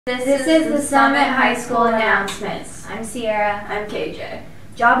This is the Summit High School announcements. I'm Sierra. I'm KJ.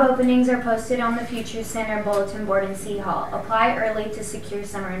 Job openings are posted on the Future Center bulletin board in City Hall. Apply early to secure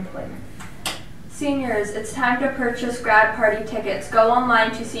summer employment. Seniors, it's time to purchase grad party tickets. Go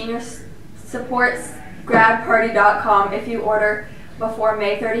online to seniorsupportsgradparty.com. If you order before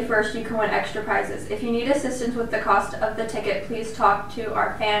May 31st, you can win extra prizes. If you need assistance with the cost of the ticket, please talk to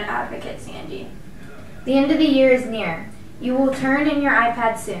our fan advocate, Sandy. The end of the year is near. You will turn in your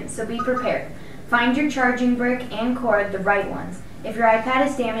iPad soon, so be prepared. Find your charging brick and cord, the right ones. If your iPad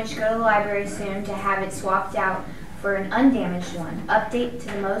is damaged, go to the library soon to have it swapped out for an undamaged one. Update to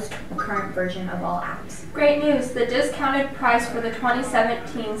the most current version of all apps. Great news! The discounted price for the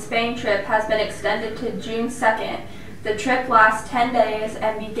 2017 Spain trip has been extended to June 2nd. The trip lasts 10 days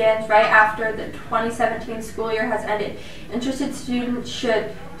and begins right after the 2017 school year has ended. Interested students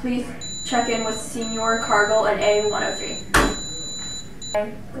should please check in with Senior Cargill and A103.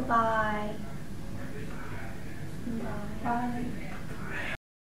 Goodbye. Bye.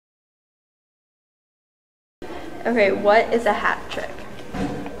 Okay, what is a hat trick? I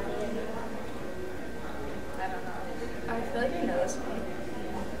don't know. I feel like you know this one.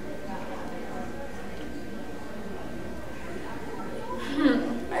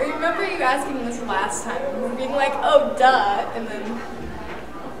 I remember you asking this last time and being like, oh, duh, and then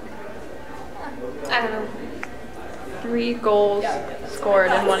I don't know. 3 goals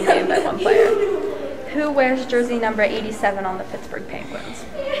scored in one game by one player. Who wears jersey number 87 on the Pittsburgh Penguins?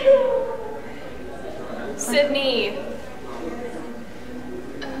 Sydney.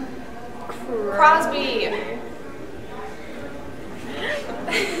 Crosby.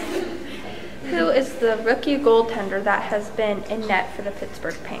 Who is the rookie goaltender that has been in net for the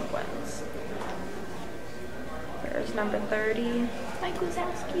Pittsburgh Penguins? There's number 30. Mike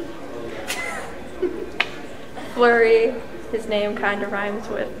Wazowski. Flurry. His name kind of rhymes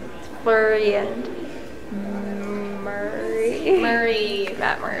with Flurry and Murray.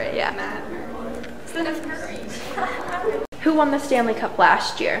 Matt Murray, yeah. Matt Murray. Instead of Murray. Who won the Stanley Cup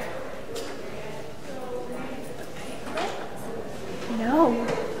last year? No.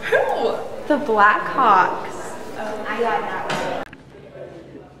 Who? The Blackhawks. Oh. I got that right.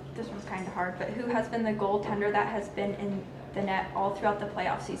 This one's kind of hard, but who has been the goaltender that has been in the net all throughout the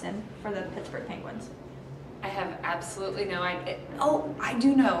playoff season for the Pittsburgh Penguins? I have absolutely no idea. Oh, I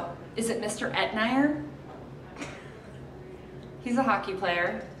do know. Is it Mr. Etnier? He's a hockey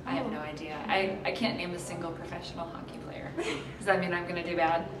player. I have no idea. I can't name a single professional hockey player. Does that mean I'm going to do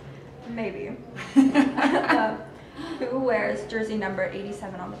bad? Maybe. Who wears jersey number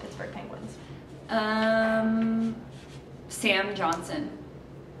 87 on the Pittsburgh Penguins? Sam Johnson.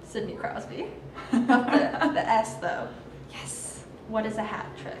 Sidney Crosby. the S though. Yes. What is a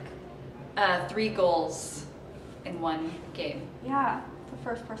hat trick? 3 goals in one game. Yeah, the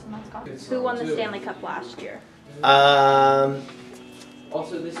first person that's got it. Who won the Stanley Cup last year? Also,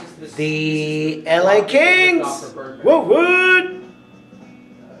 this is The LA Kings. Whoa, what?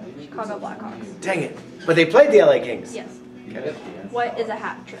 Chicago Blackhawks. Dang it! But they played the LA Kings. Yes. What is a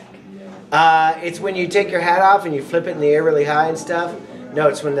hat trick? It's when you take your hat off and you flip it in the air really high and stuff. No,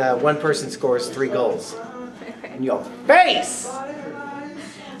 it's when one person scores 3 goals. And you go, face!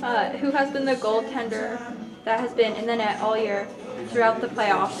 Who has been the goaltender that has been in the net all year throughout the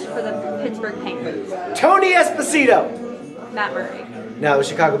playoffs for the Pittsburgh Penguins? Tony Esposito. Matt Murray. No, it was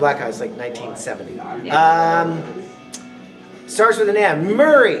Chicago Blackhawks, like 1970. Yeah. Starts with an M.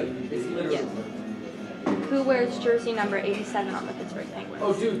 Murray. Yes. Who wears jersey number 87 on the Pittsburgh Penguins?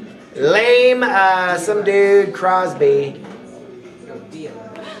 Oh, dude. Lame, some dude, Crosby.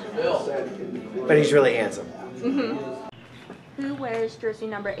 But he's really handsome. Mm-hmm. Who wears jersey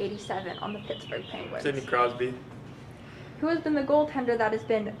number 87 on the Pittsburgh Penguins? Sidney Crosby. Who has been the goaltender that has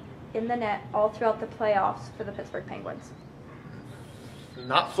been in the net all throughout the playoffs for the Pittsburgh Penguins?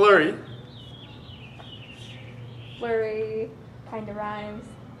 Not Flurry. Flurry, kind of rhymes.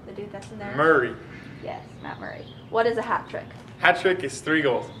 The dude that's in there. Murray. Yes, Matt Murray. What is a hat trick? Hat trick is 3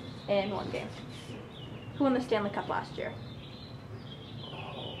 goals. In one game. Who won the Stanley Cup last year?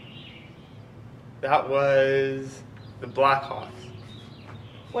 That was the Blackhawks.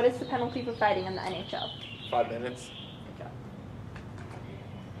 What is the penalty for fighting in the NHL? 5 minutes. Good job.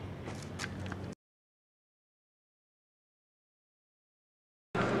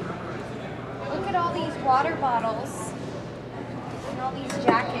 Look at all these water bottles and all these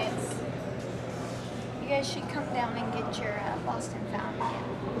jackets. You guys should come down and get your Boston Fountain again.